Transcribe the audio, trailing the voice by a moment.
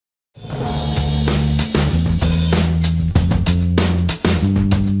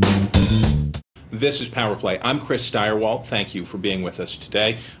This is Power Play. I'm Chris Stirewalt. Thank you for being with us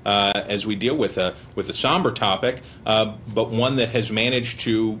today as we deal with a somber topic, but one that has managed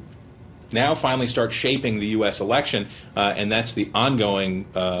to now finally start shaping the U.S. election, and that's the ongoing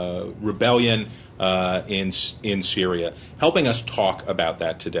rebellion in Syria. Helping us talk about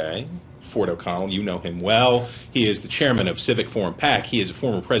that today, Ford O'Connell, you know him well. He is the chairman of Civic Forum PAC. He is a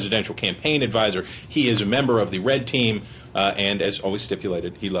former presidential campaign advisor. He is a member of the Red Team, and as always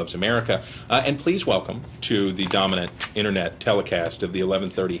stipulated, he loves America. And please welcome to the dominant internet telecast of the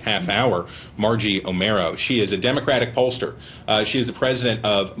 11:30 half hour, Margie Omero. She is a Democratic pollster. She is the president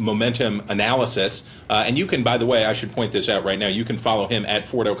of Momentum Analysis. And you can, by the way, I should point this out right now, you can follow him at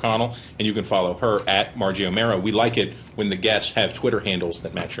Ford O'Connell, and you can follow her at Margie Omero. We like it when the guests have Twitter handles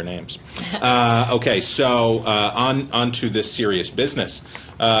that match your names. Okay, so on to this serious business.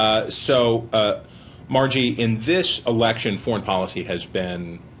 Margie, in this election, foreign policy has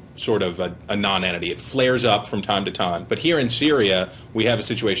been sort of a non-entity. It flares up from time to time. But here in Syria, we have a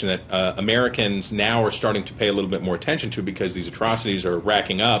situation that Americans now are starting to pay a little bit more attention to because these atrocities are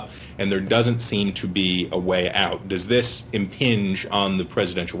racking up, and there doesn't seem to be a way out. Does this impinge on the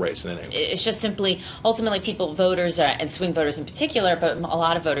presidential race in any way? It's just simply, ultimately, people, voters, and swing voters in particular, but a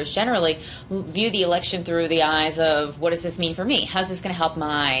lot of voters generally, view the election through the eyes of, what does this mean for me? How's this going to help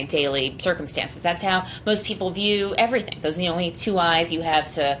my daily circumstances? That's how most people view everything. Those are the only two eyes you have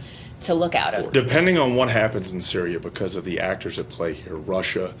to look out of. Depending on what happens in Syria, because of the actors at play here,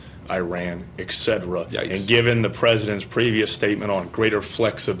 Russia, Iran, etc., and given the president's previous statement on greater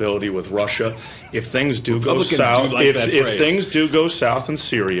flexibility with Russia, if things do go south, if things do go south in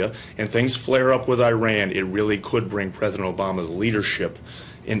Syria and things flare up with Iran, it really could bring President Obama's leadership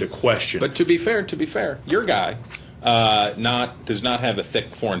into question. But to be fair, your guy does not have a thick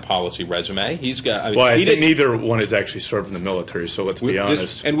foreign policy resume. He's got. I think neither one has actually served in the military. So let's be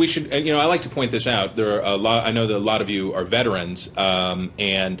honest. And we should. And, I like to point this out. There are a lot. I know that a lot of you are veterans,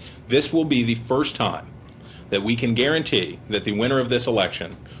 and this will be the first time that we can guarantee that the winner of this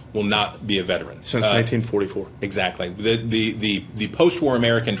election will not be a veteran since 1944. Exactly. The post-war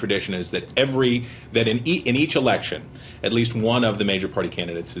American tradition is that in each election, at least one of the major party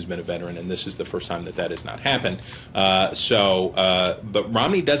candidates has been a veteran, and this is the first time that has not happened. But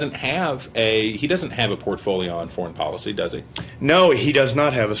Romney doesn't have a portfolio on foreign policy, does he? No, he does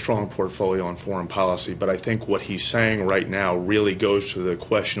not have a strong portfolio on foreign policy. But I think what he's saying right now really goes to the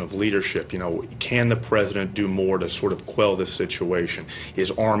question of leadership. Can the president do more to sort of quell this situation?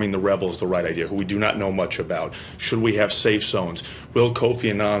 Is arming the rebels the right idea, who we do not know much about? Should we have safe zones? Will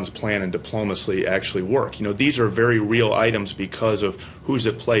Kofi Annan's plan and diplomacy actually work? These are very real items because of who's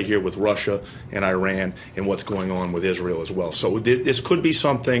at play here with Russia and Iran and what's going on with Israel as well. So this could be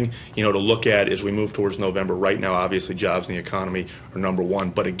something, to look at as we move towards November. Right now, obviously, jobs and the economy are number one.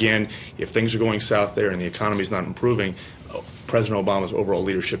 But again, if things are going south there and the economy is not improving, President Obama's overall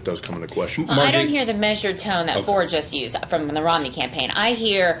leadership does come into question. I don't hear the measured tone that Ford just used from the Romney campaign. I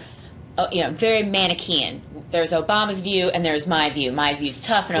hear, very Manichaean. There's Obama's view and there's my view. My view's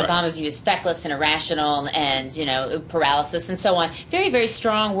tough, and Obama's view is feckless and irrational and, paralysis and so on. Very, very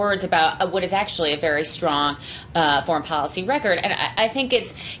strong words about what is actually a very strong foreign policy record. And I think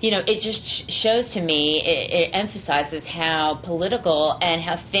it's, it just shows to me, it emphasizes how political and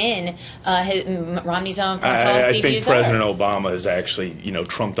how thin Romney's own foreign policy views are. I think President Obama has actually,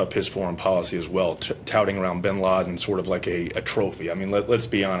 trumped up his foreign policy as well, touting around bin Laden sort of like a trophy. I mean, let's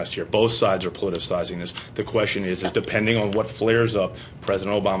be honest here. Both sides are politicizing this. The question is depending on what flares up,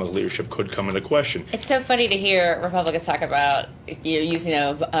 President Obama's leadership could come into question. It's so funny to hear Republicans talk about using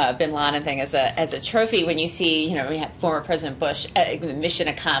bin Laden thing as a trophy when you see we had former President Bush mission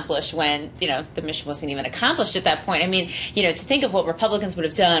accomplished when the mission wasn't even accomplished at that point. I mean, to think of what Republicans would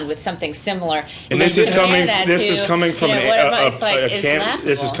have done with something similar. And this is coming from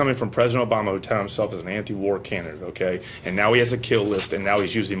President Obama, who touted himself as an anti-war candidate. Okay, and now he has a kill list, and now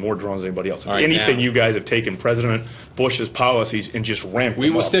he's using more drones than anybody else. If anything, you guys have taken President Bush's policies and just ramped them up. We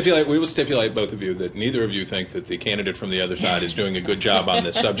will stipulate, both of you, that neither of you think that the candidate from the other side is doing a good job on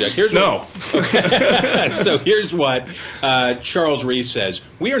this subject. So here's what Charles Reese says.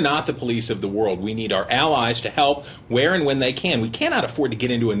 We are not the police of the world. We need our allies to help where and when they can. We cannot afford to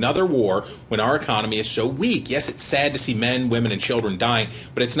get into another war when our economy is so weak. Yes, it's sad to see men, women, and children dying,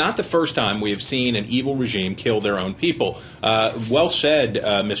 but it's not the first time we have seen an evil regime kill their own people. Well said,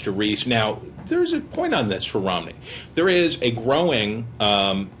 Mr. Reese. Now, there's a point on this for Romney. There is a growing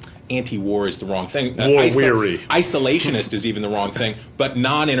anti-war is the wrong thing. War-weary. Isolationist is even the wrong thing, but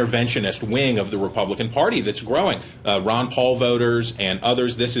non-interventionist wing of the Republican Party that's growing. Ron Paul voters and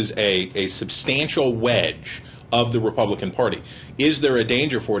others, this is a substantial wedge of the Republican Party. Is there a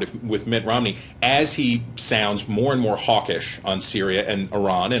danger for it with Mitt Romney, as he sounds more and more hawkish on Syria and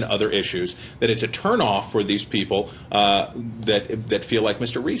Iran and other issues, that it's a turnoff for these people that feel like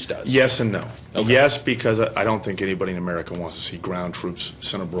Mr. Reese does? Yes and no. Okay. Yes, because I don't think anybody in America wants to see ground troops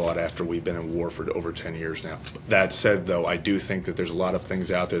sent abroad after we've been in war for over 10 years now. That said, though, I do think that there's a lot of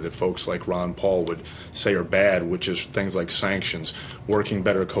things out there that folks like Ron Paul would say are bad, which is things like sanctions, working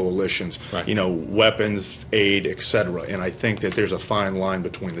better coalitions, right. Weapons, aid, etc. And I think that there's a fine line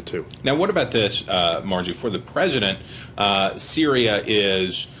between the two. Now, what about this, Margie? For the president, Syria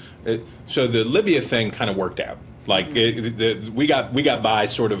is so the Libya thing kind of worked out. Like we got by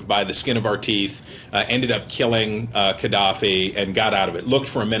sort of by the skin of our teeth, ended up killing Gaddafi and got out of it. Looked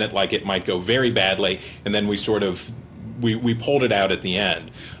for a minute like it might go very badly, and then we sort of we pulled it out at the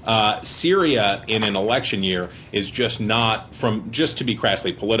end. Syria in an election year is just not, just to be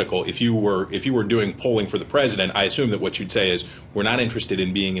crassly political. If you were doing polling for the president, I assume that what you'd say is we're not interested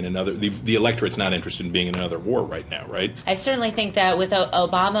in being in another. The electorate's not interested in being in another war right now, right? I certainly think that with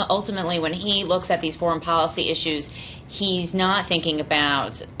Obama, ultimately, when he looks at these foreign policy issues, he's not thinking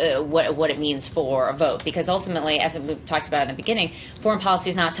about what it means for a vote, because ultimately, as we talked about in the beginning, foreign policy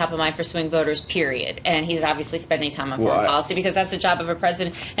is not top of mind for swing voters, period. And he's obviously spending time on foreign policy because that's the job of a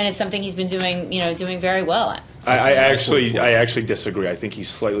president, and it's something he's been doing very well at. I actually disagree. I think he's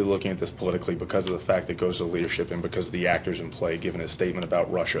slightly looking at this politically because of the fact that it goes to leadership and because of the actors in play, given his statement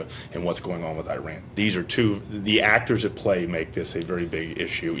about Russia and what's going on with Iran. These are the actors at play make this a very big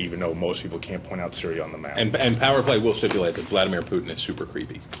issue, even though most people can't point out Syria on the map. And power play will stipulate that Vladimir Putin is super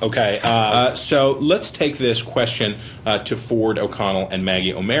creepy. Okay, so let's take this question to Ford O'Connell and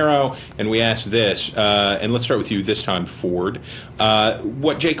Margie Omero, and we ask this, and let's start with you this time, Ford.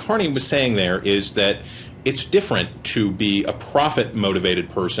 What Jay Carney was saying there is that it's different to be a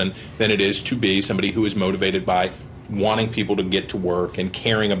profit-motivated person than it is to be somebody who is motivated by wanting people to get to work and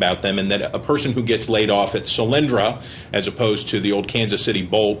caring about them, and that a person who gets laid off at Solyndra, as opposed to the old Kansas City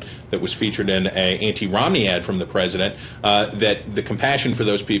Bolt that was featured in an anti-Romney ad from the president, that the compassion for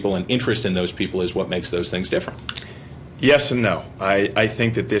those people and interest in those people is what makes those things different. Yes and no. I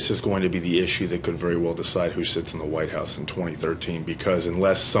think that this is going to be the issue that could very well decide who sits in the White House in 2013, because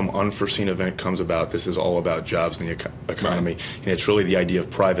unless some unforeseen event comes about, this is all about jobs in the economy, right. And it's really the idea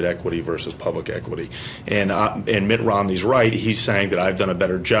of private equity versus public equity. And Mitt Romney's right. He's saying that I've done a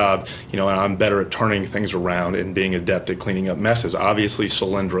better job, and I'm better at turning things around and being adept at cleaning up messes. Obviously,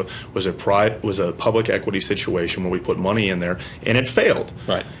 Solyndra was a public equity situation where we put money in there, and it failed.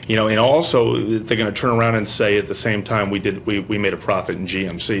 Right. And also they're going to turn around and say at the same time, we made a profit in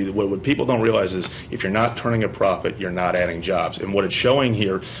GMC. What people don't realize is if you're not turning a profit, you're not adding jobs. And what it's showing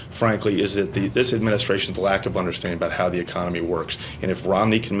here, frankly, is that this administration's lack of understanding about how the economy works. And if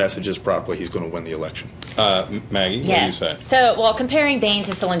Romney can message this properly, he's going to win the election. Yes. Maggie, what do you say? So, comparing Bain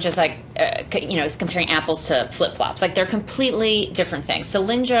to Solyndra is like, it's comparing apples to flip-flops. Like, they're completely different things.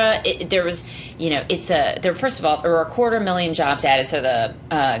 Solyndra, first of all, there were 250,000 jobs added to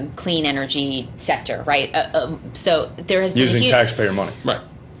the clean energy sector, right? So there has been using taxpayer money, right?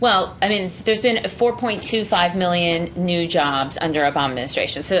 Well, there's been 4.25 million new jobs under Obama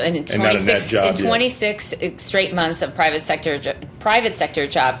administration. So in 26 straight months of private sector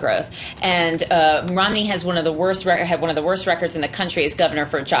job growth, and Romney has one of the worst records in the country as governor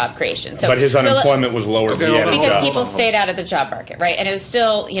for job creation. So, but his unemployment was lower because people stayed out of the job market, right? And it was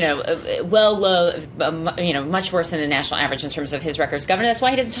still, much worse than the national average in terms of his record as governor. That's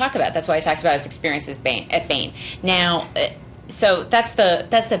why he doesn't talk about it. That's why he talks about his experiences at Bain. Now. So that's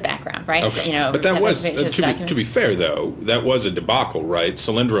the background, right? Okay. But that was to be fair, though, that was a debacle, right?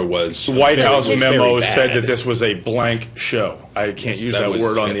 Solyndra was. The White House memo said that this was a blank show. I can't use that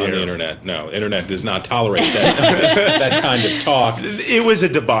word on the internet. No, internet does not tolerate that kind of talk. It was a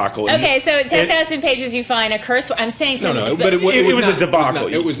debacle. Okay, so at 10,000 pages you find a curse. I'm saying but it was a debacle.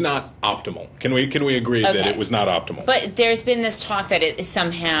 It was not optimal. Can we agree that it was not optimal? But there's been this talk that it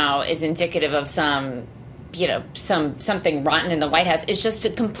somehow is indicative of some. Something rotten in the White House. Is just a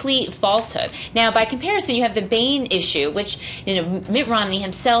complete falsehood. Now, by comparison, you have the Bain issue, which Mitt Romney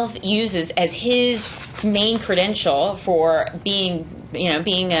himself uses as his main credential for being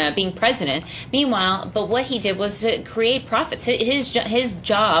president. Meanwhile, but what he did was to create profits. His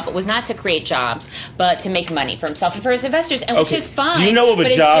job was not to create jobs, but to make money for himself and for his investors, and which is fine. Do you know of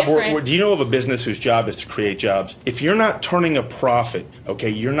a job? Do you know of a business whose job is to create jobs? If you're not turning a profit,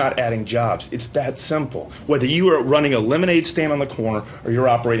 you're not adding jobs. It's that simple. Whether you are running a lemonade stand on the corner or you're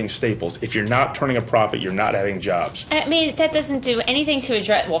operating Staples, if you're not turning a profit, you're not adding jobs. That doesn't do anything to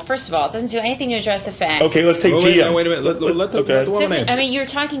address. Well, first of all, it doesn't do anything to address the fact. Okay, let's take GM. Wait a minute. Let the woman answer. I mean, you're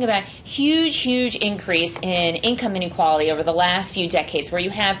talking about huge increase in income inequality over the last few decades, where you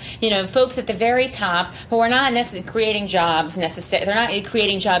have, folks at the very top who are not necessarily creating jobs. They're not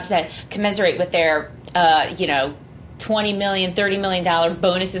creating jobs that commensurate with their, $20 million, $30 million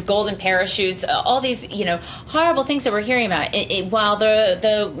bonuses, golden parachutes, all these, horrible things that we're hearing about, while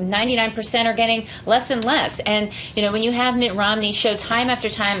the 99% are getting less and less. And, when you have Mitt Romney show time after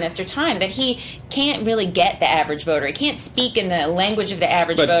time after time that he can't really get the average voter. He can't speak in the language of the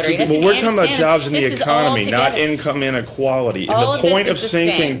average voter. We're talking about jobs in the economy, not income inequality. And the point of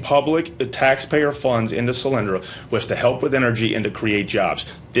sinking public taxpayer funds into Solyndra was to help with energy and to create jobs.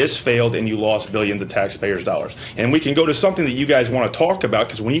 This failed, and you lost billions of taxpayers' dollars. And we can go to something that you guys want to talk about,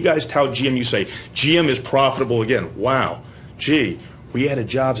 because when you guys tout GM, you say GM is profitable again. Wow. Gee, we added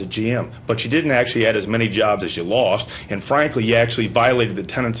jobs at GM, but you didn't actually add as many jobs as you lost. And frankly, you actually violated the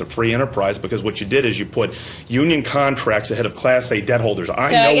tenets of free enterprise, because what you did is you put union contracts ahead of Class A debt holders.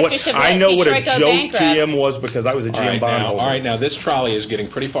 I know what a joke GM was, because I was a GM bondholder. All right, now this trolley is getting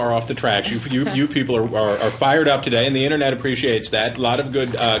pretty far off the tracks. You people are fired up today, and the internet appreciates that. A lot of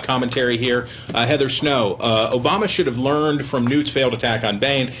good commentary here. Heather Snow, Obama should have learned from Newt's failed attack on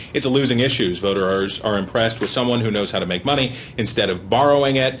Bain. It's a losing issue. Voters are impressed with someone who knows how to make money instead of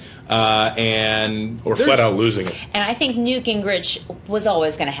borrowing it, or flat out losing it. And I think Newt Gingrich was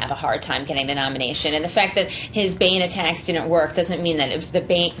always going to have a hard time getting the nomination. And the fact that his Bain attacks didn't work doesn't mean that it was the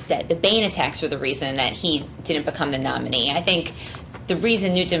Bain attacks were the reason that he didn't become the nominee. I think the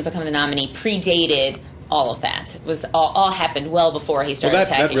reason Newt didn't become the nominee predated all of that. It was all happened well before he started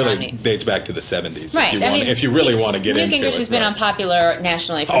attacking That really Romney. Dates back to the 70s. Right. If you really want to get into it. Newt Gingrich has been unpopular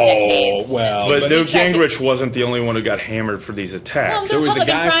nationally for decades. But Newt Gingrich wasn't the only one who got hammered for these attacks. There was a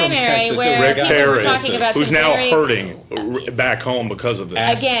guy from Texas, Rick Perry, who's now hurting back home because of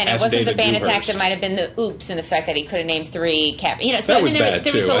this. Again, it wasn't the Bain attacks. It might have been the oops and the fact that he couldn't name three So that was bad,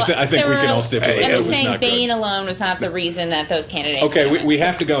 too. I think we can all stipulate I'm that just was saying not Bain good. alone was not the reason that those candidates Okay, we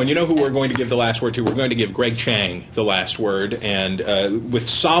have to go. And you know who we're going to give the last word to? We're going to give Greg Chang the last word, and with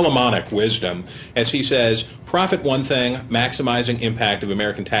Solomonic wisdom, as he says, profit one thing, maximizing impact of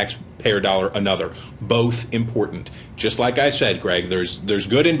American taxpayer dollar another. Both important. Just like I said, Greg, there's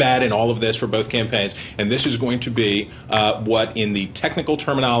good and bad in all of this for both campaigns, and this is going to be what in the technical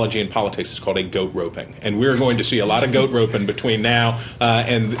terminology in politics is called a goat roping. And we're going to see a lot of goat roping between now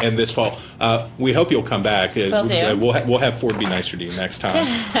and this fall. We hope you'll come back. We'll have Ford be nicer to you next time.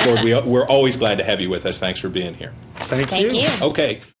 Ford, we're always glad to have you with us. Thanks for being here. Thank you. Okay.